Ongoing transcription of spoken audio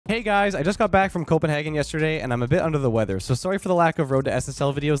Hey guys, I just got back from Copenhagen yesterday and I'm a bit under the weather, so sorry for the lack of Road to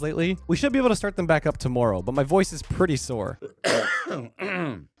SSL videos lately. We should be able to start them back up tomorrow, but my voice is pretty sore.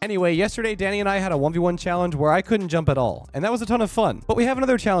 Anyway, yesterday Danny and I had a 1v1 challenge where I couldn't jump at all, and that was a ton of fun. But we have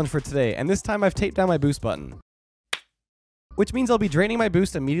another challenge for today, and this time I've taped down my boost button. Which means I'll be draining my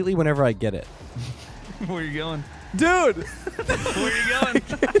boost immediately whenever I get it. Where are you going? Dude! Where are you going? I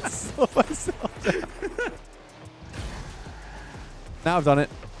can't slow myself down. Now I've done it.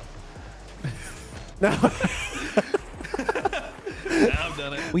 Now I've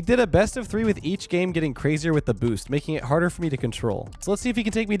done it. We did a best of 3 with each game getting crazier with the boost, making it harder for me to control. So let's see if he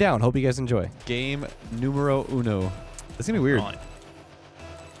can take me down. Hope you guys enjoy. Game numero uno. This is gonna be weird. Right.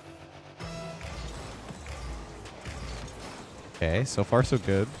 Okay, so far so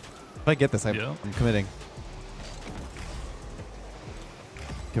good. If I get this, I'm committing.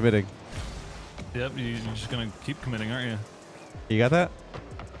 Committing. Yep, you're just gonna keep committing, aren't you? You got that?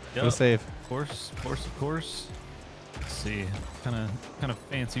 Yep. Go save. Of course. Let's see, kind of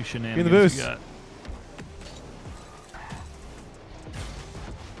fancy shenanigans Give me the boost. you got.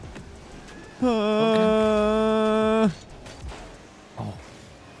 Okay. Oh,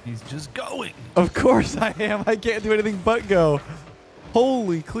 he's just going. Of course I am. I can't do anything but go.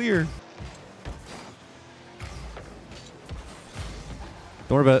 Holy clear.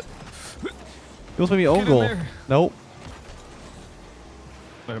 Don't worry about it. You almost made me own goal. Nope.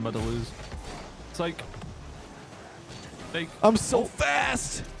 Wait, I'm about to lose. It's like, I'm so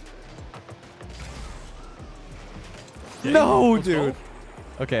fast. Yeah, No, let's dude.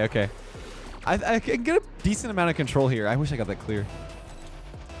 go. Okay. I can get a decent amount of control here. I wish I got that clear.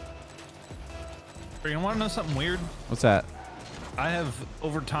 You want to know something weird? What's that? I have,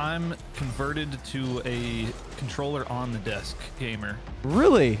 over time, converted to a controller on the desk gamer.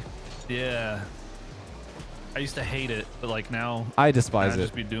 Really? Yeah. I used to hate it, but like now I despise I it.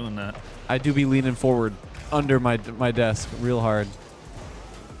 just be doing that. I do be leaning forward under my desk real hard.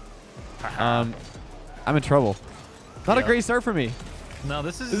 I'm in trouble. Not a great start for me. No,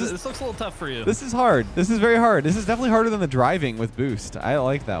 this looks a little tough for you. This is hard. This is very hard. This is definitely harder than the driving with boost. I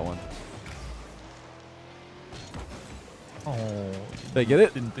like that one. Oh, Did I get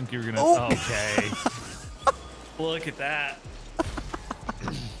it? didn't think you were gonna. Oh. Okay. Look at that.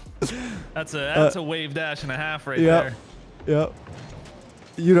 That's a wave dash and a half right there. Yep.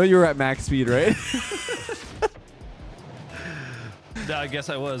 You know you were at max speed, right? I guess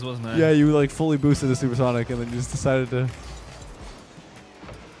I wasn't I? Yeah, you like fully boosted the supersonic and then you just decided to.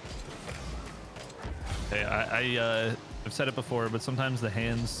 Hey, I've said it before, but sometimes the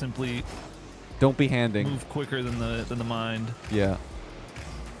hands simply Don't be handing. move quicker than the mind. Yeah.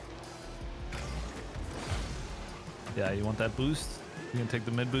 Yeah, you want that boost? You gonna take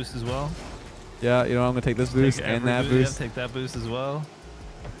the mid boost as well? Yeah, you know, I'm going to take this boost Take and every that boost. Yeah, take that boost as well.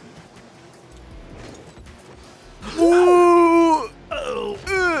 Ooh! Oh!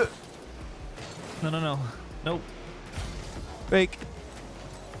 No. Nope. Fake.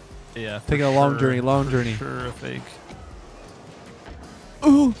 Yeah. Taking a long journey, long journey. Sure, a fake.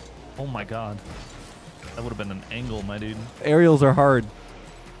 Ooh! Oh my god. That would have been an angle, my dude. Aerials are hard.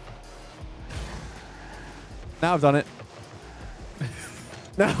 Now I've done it.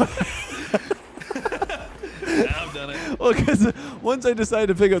 Now I've done it. well, because once I decide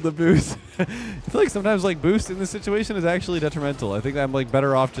to pick up the boost, I feel like sometimes like boost in this situation is actually detrimental. I think I'm like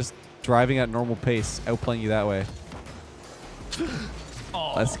better off just driving at normal pace, outplaying you that way.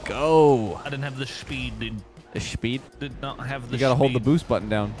 Oh, Let's go. I didn't have the speed, dude. The speed? Did not have the You gotta hold the speed. boost button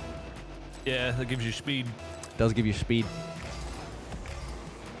down. Yeah, that gives you speed. It does give you speed.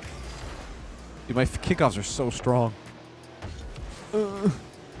 Dude, my kickoffs are so strong.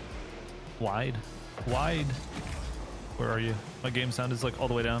 Wide. Where are you? My game sound is like all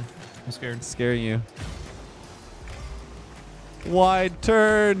the way down. I'm scared. Scaring you. Wide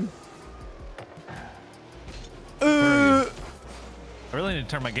turn. I really need to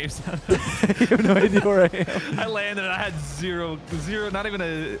turn my game sound up. You have no idea where I am. I landed and I had zero, not even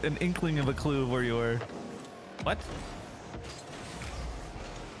an inkling of a clue of where you were. What?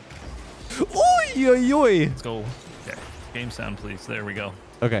 Oi, oi, oi. Let's go. Okay. Game sound, please. There we go.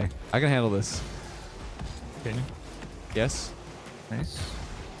 Okay, I can handle this. Can you? Yes, Nice.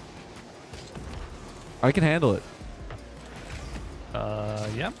 I can handle it.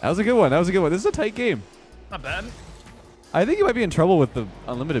 Yeah. That was a good one. That was a good one. This is a tight game. Not bad. I think you might be in trouble with the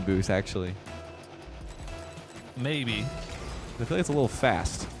unlimited boost, actually. Maybe. I feel like it's a little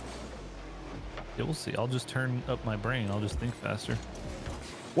fast. Yeah, we'll see. I'll just turn up my brain. I'll just think faster.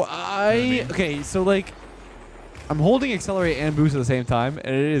 Well, You know what I mean? okay, so like, I'm holding accelerate and boost at the same time,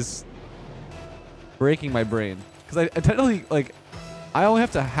 and it is breaking my brain because I technically like I only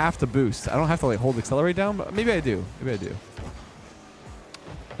have to boost. I don't have to like hold accelerate down, but maybe I do. Maybe I do.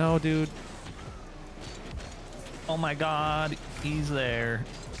 No, dude. Oh my God, he's there.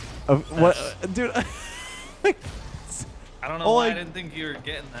 What, dude? I don't know why I didn't think you were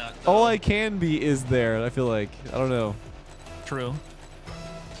getting that. Though. All I can be is there. I feel like I don't know. True.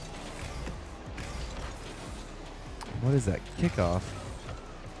 What is that kickoff?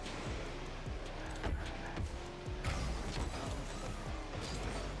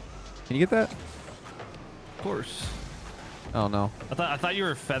 Can you get that? Of course. Oh no. I thought you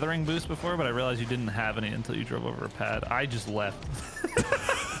were feathering boost before, but I realized you didn't have any until you drove over a pad. I just left.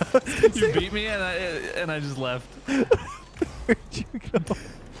 You beat me and I just left. Where'd you go?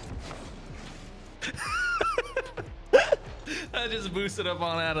 I just boosted up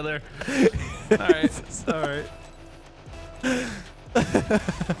on out of there. All right. All right.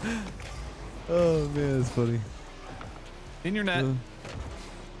 Oh man, that's funny. In your net.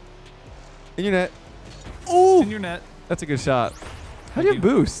 In your net. Ooh! In your net. That's a good shot. How do you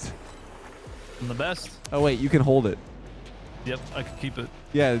boost? I'm the best. Oh wait, you can hold it. Yep, I could keep it.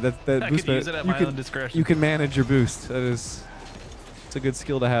 Yeah, that I boost. could use it at my own discretion. You can manage your boost. It's a good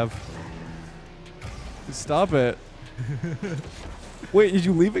skill to have. Stop it. Wait, did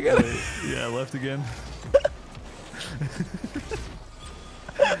you leave again? Yeah, I left again.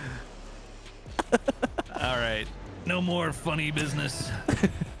 All right. No more funny business.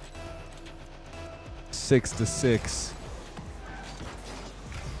 6-6.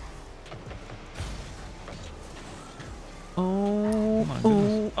 Oh my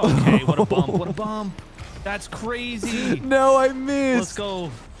goodness. Okay, what a bump. What a bump. That's crazy. No, I missed. Let's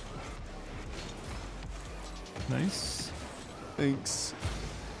go. Nice. Thanks.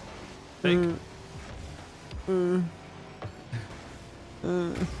 Fake. Oh,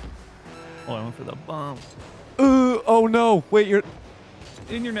 I went for the bump. Oh no. Wait, you're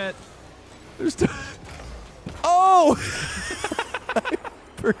In your net. there's Oh! I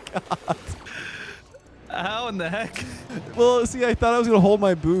forgot. How in the heck? Well, see, I thought I was going to hold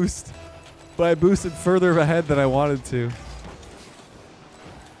my boost, but I boosted further ahead than I wanted to.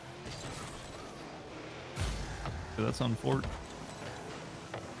 That's on fort.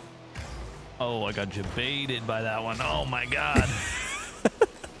 Oh, I got jebaited by that one. Oh my God.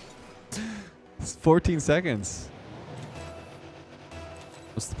 It's 14 seconds.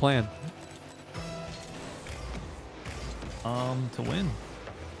 What's the plan? To win.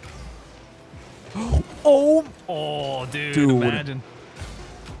 Oh! Oh, dude, Dude. imagine.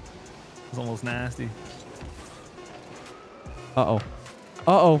 It's almost nasty. Uh-oh.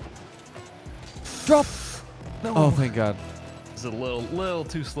 Uh-oh. Drop! No. Oh, thank God. It's a little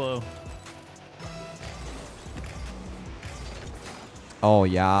too slow. Oh,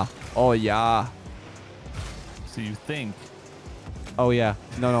 yeah. Oh, yeah. So you think. Oh, yeah.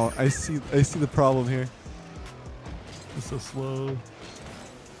 No, I see the problem here. It's so slow.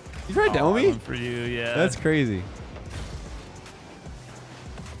 You tried to demo me? For you, yeah. That's crazy.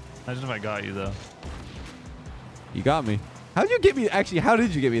 Imagine if I got you, though. You got me. How did you get me? Actually, how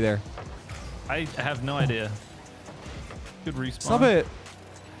did you get me there? I have no idea. Good respawn. Stop it.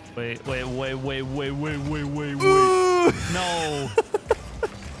 Wait. No.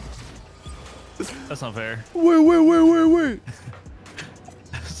 That's not fair. Wait.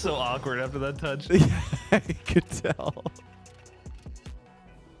 So awkward after that touch. Yeah, I could tell.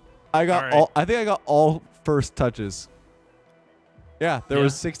 I got All right. I think I got all first touches. Yeah, there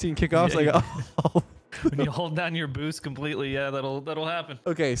was 16 kickoffs. Yeah, I got all. When you hold down your boost completely, yeah, that'll happen.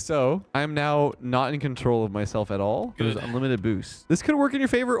 Okay, so I'm now not in control of myself at all. Good. There's unlimited boost. This could work in your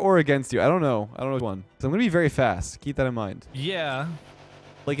favor or against you. I don't know. I don't know which one. So I'm gonna be very fast. Keep that in mind. Yeah.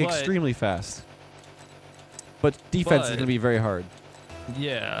 Like But- extremely fast. But defense is But- gonna be very hard.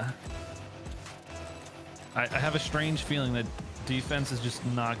 Yeah. I have a strange feeling that defense is just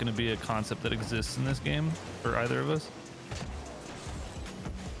not going to be a concept that exists in this game for either of us.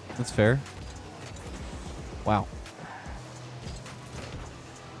 That's fair. Wow.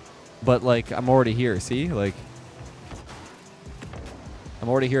 But like I'm already here, see? Like I'm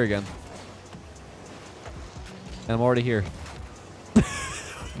already here again. And I'm already here.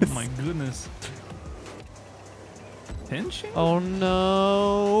 Oh my goodness. Tension? Oh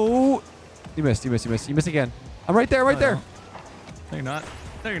no. You missed again. I'm right there, No, there. No, you're not.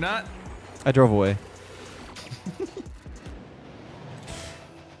 No, you're not. I drove away.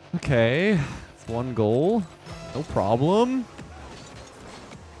 Okay. It's one goal. No problem.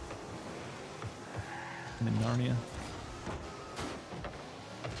 I'm in Narnia.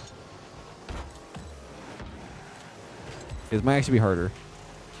 It might actually be harder.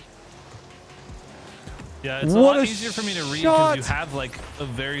 Yeah, it's a What lot a easier for me to read shot! because you have like a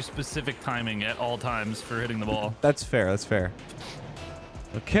very specific timing at all times for hitting the ball. That's fair. That's fair.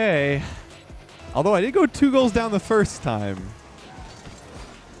 Okay. Although I did go 2 goals down the first time.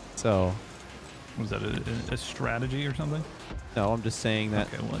 So. Was that a strategy or something? No, I'm just saying that.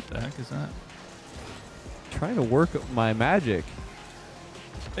 Okay, what the heck is that? Trying to work my magic.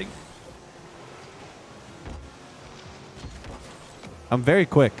 Big. I'm very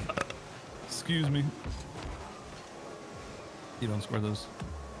quick. Excuse me. You don't score those.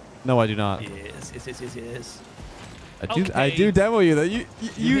 No, I do not. Yes, yes, yes, yes, yes. I do demo you though. You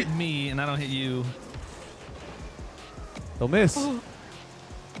hit me and I don't hit you. They'll miss.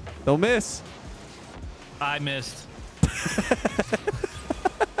 They'll miss. I missed.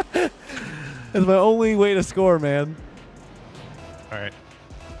 That's my only way to score, man. All right.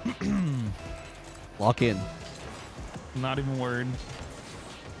 Lock in. Not even worried.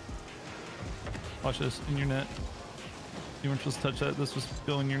 Watch this in your net. You weren't supposed to touch that. This was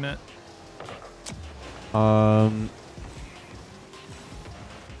go in your net. Oh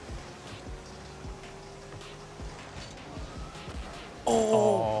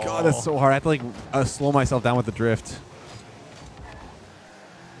god, that's so hard. I have to like slow myself down with the drift.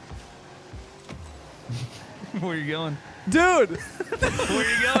 Where are you going? Dude! Where are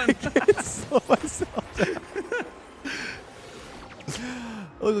you going? I can't slow myself down.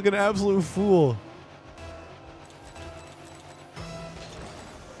 I look like an absolute fool.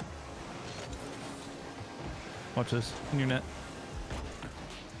 Watch this in your net.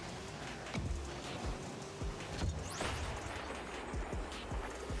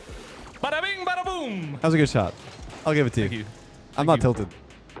 Bada bing, bada boom. That was a good shot. I'll give it to you. Thank you. I'm not tilted.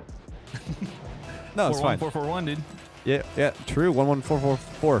 No, it's fine. 4-1, dude. Yeah, yeah, true.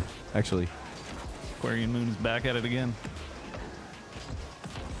 11444, actually. Aquarian Moon is back at it again.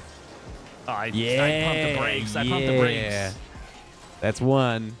 Oh, I pumped the brakes. I pumped the brakes. That's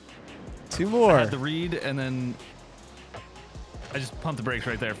 1. 2 more. I had the read, and then I just pumped the brakes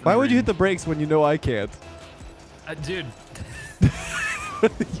right there. Why would you hit the brakes when you know I can't? Dude.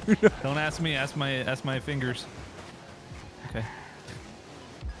 Don't ask me. Ask my fingers. Okay.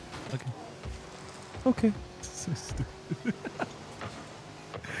 Okay. Okay. So stupid.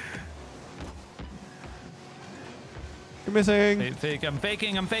 You're missing. Fake. I'm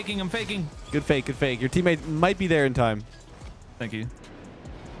faking. I'm faking. I'm faking. Good fake. Good fake. Your teammate might be there in time. Thank you.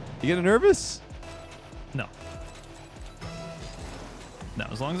 You getting nervous? No. No.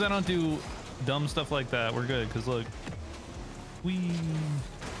 As long as I don't do dumb stuff like that, we're good. Cause look, we.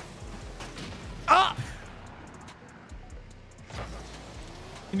 Ah!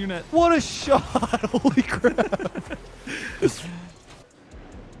 In your net. What a shot! Holy crap!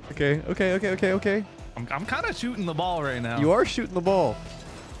 Okay. I'm kind of shooting the ball right now. You are shooting the ball.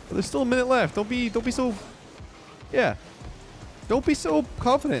 But there's still a minute left. Don't be so. Yeah. Don't be so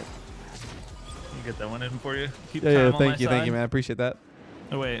confident. Let me get that one in for you. Keep Yeah. time on my Thank you, side. man. I appreciate that.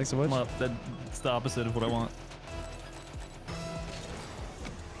 Oh wait. Thanks so much. I'm up. That's the opposite of what I want.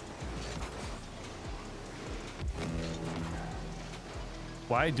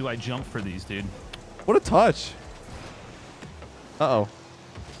 Why do I jump for these, dude? What a touch. Uh-oh.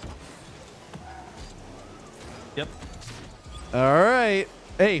 Yep. All right.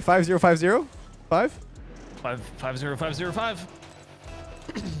 Hey, 5050? 5? 50505.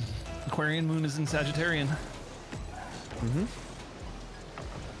 Aquarian Moon is in Sagittarian. Mm-hmm.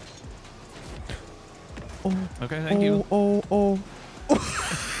 Oh. Okay, thank you. Oh.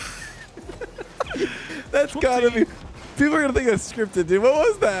 That's gotta be. People are gonna think that's scripted, dude. What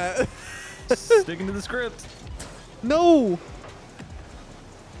was that? Sticking to the script. No.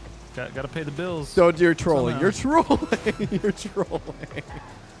 Gotta pay the bills. Don't. You're trolling. Somehow. You're trolling. You're trolling.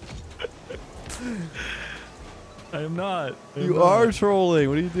 I am not. You are trolling.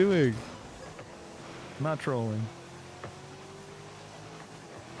 What are you doing? I'm not trolling.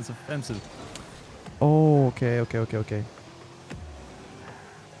 It's offensive. Oh, okay. The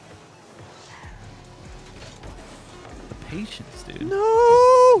patience, dude.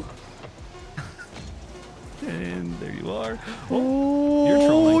 No. And there you are. Oh, you're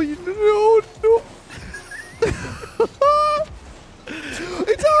trolling. No.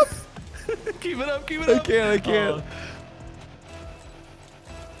 It's up. Keep it up. I can't.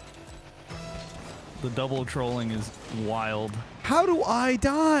 The double trolling is wild. How do I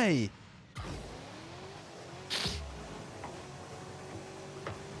die?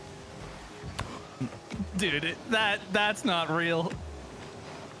 Dude, that's not real.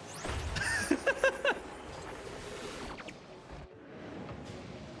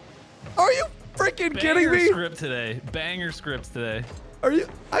 Are you freaking kidding me? Banger scripts today. Are you?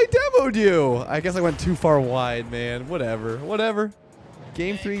 I demoed you. I guess I went too far wide, man. Whatever. Whatever.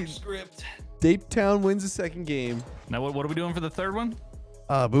 Game 3. Script. Daytown wins the second game. Now what are we doing for the third one?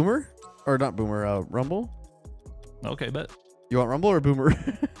 Boomer? Or not Boomer, Rumble? Okay, bet. You want Rumble or Boomer?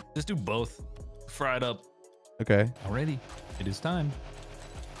 Just do both. Fry it up. Okay. Alrighty. It is time.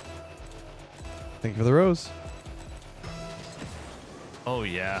 Thank you for the rose. Oh,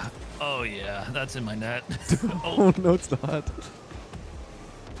 yeah. Oh, yeah. That's in my net. Oh, no, it's not.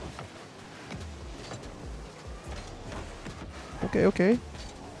 Okay, okay.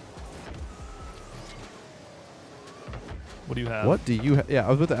 What do you have? What do you have? Yeah, I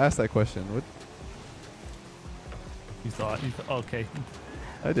was about to ask that question. What? You thought? Okay.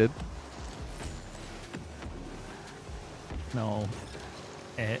 I did. No.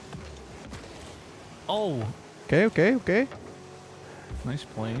 Oh. Okay, okay, okay. Nice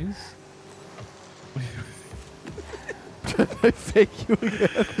plays. I fake you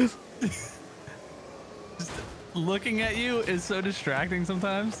again. Just looking at you is so distracting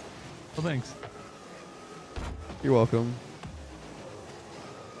sometimes. Well, thanks. You're welcome.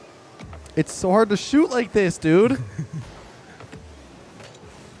 It's so hard to shoot like this, dude.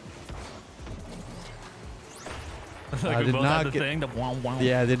 Like I we did both not had the get. thing, the wow, wow.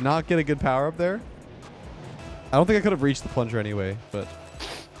 Yeah, I did not get a good power up there. I don't think I could have reached the plunger anyway, but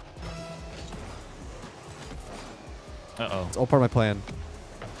Uh-oh. it's all part of my plan.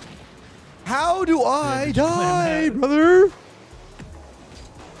 How do I did you plan die, that? brother?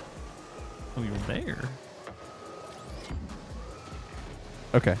 Oh, you were there.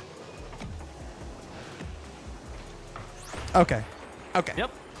 Okay. Okay. Okay.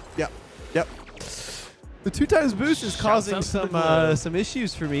 Yep. Yep. Yep. The 2 times boost is Shouts causing out to the glow. some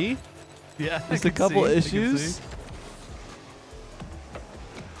issues for me. Yeah. Just a couple issues.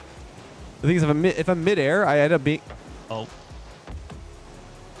 The thing is, if I'm midair, I end up being. Oh.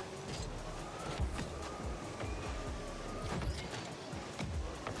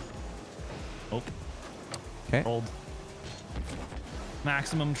 Oh. Okay. Old.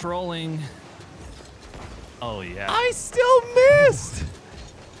 Maximum trolling. Oh yeah. I still missed.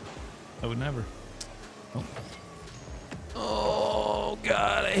 I would never. Oh. Oh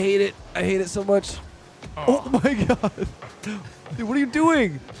God, I hate it. I hate it so much. Oh. Oh my God. Dude, what are you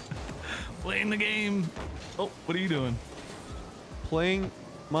doing? Playing the game. Oh, what are you doing? Playing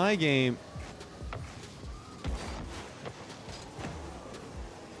my game.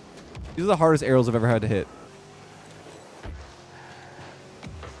 These are the hardest arrows I've ever had to hit.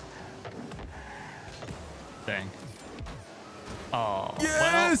 Dang. Oh.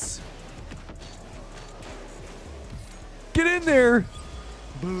 Yes! Get in there!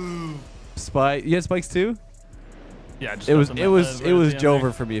 Boo. Spike. You had spikes too? Yeah. Just It was left it them was right it at the was end Jover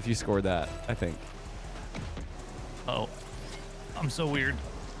there. for me if you scored that, I think. Oh. I'm so weird.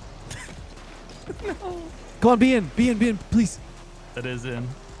 No. Come on, be in, please. That is in.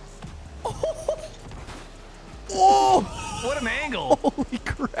 Oh! What an angle. Holy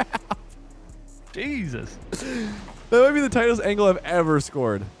crap! Jesus. That might be the tightest angle I've ever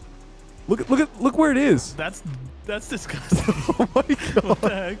scored. Look where it is. That's disgusting. Oh my God! What the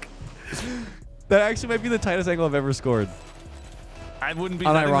heck? That actually might be the tightest angle I've ever scored. I wouldn't be.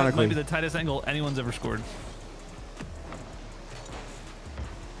 I think that Unironically. might be the tightest angle anyone's ever scored.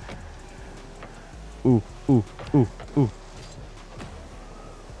 Ooh, ooh, ooh, ooh.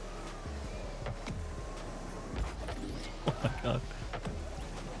 Oh my God.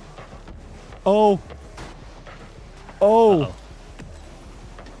 Oh. Oh. Uh-oh.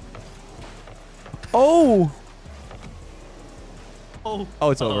 Oh. Oh.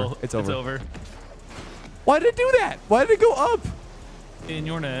 Oh, it's over. Uh-oh. It's over. It's over. Why did it do that? Why did it go up? In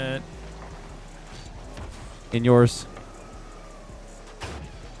your net. In yours.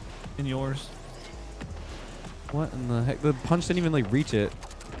 In yours. What in the heck? The punch didn't even like reach it.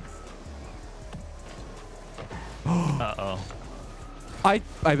 Uh-oh. I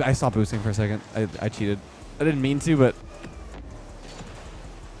stopped boosting for a second. I cheated. I didn't mean to, but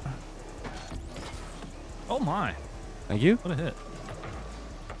Oh my. thank you. What a hit.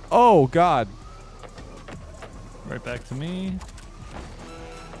 Oh God. Right back to me.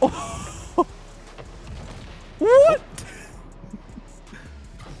 What?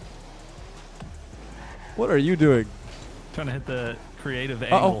 What are you doing? Trying to hit the creative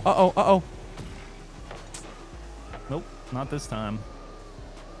Uh-oh, angle. uh-oh, uh-oh. Nope. Not this time.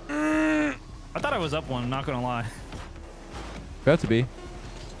 I thought I was up one, not gonna lie. About to be.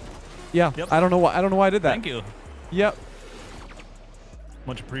 Yeah, Yep. I don't know why I did that. Thank you. Yep.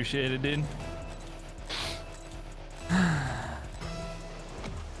 Much appreciated, dude.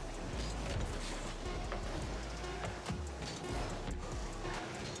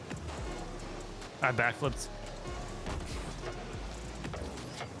 I backflipped.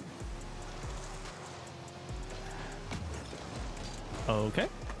 Okay.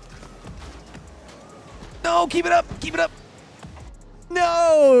 No, keep it up. Keep it up.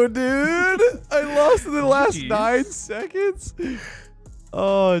 No, dude. I lost in the last GGs. 9 seconds.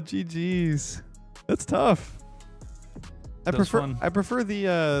 Oh, GG's. That's tough. I prefer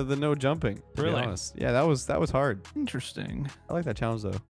the no jumping. To be Really? honest. Yeah, that was hard. Interesting. I like that challenge though.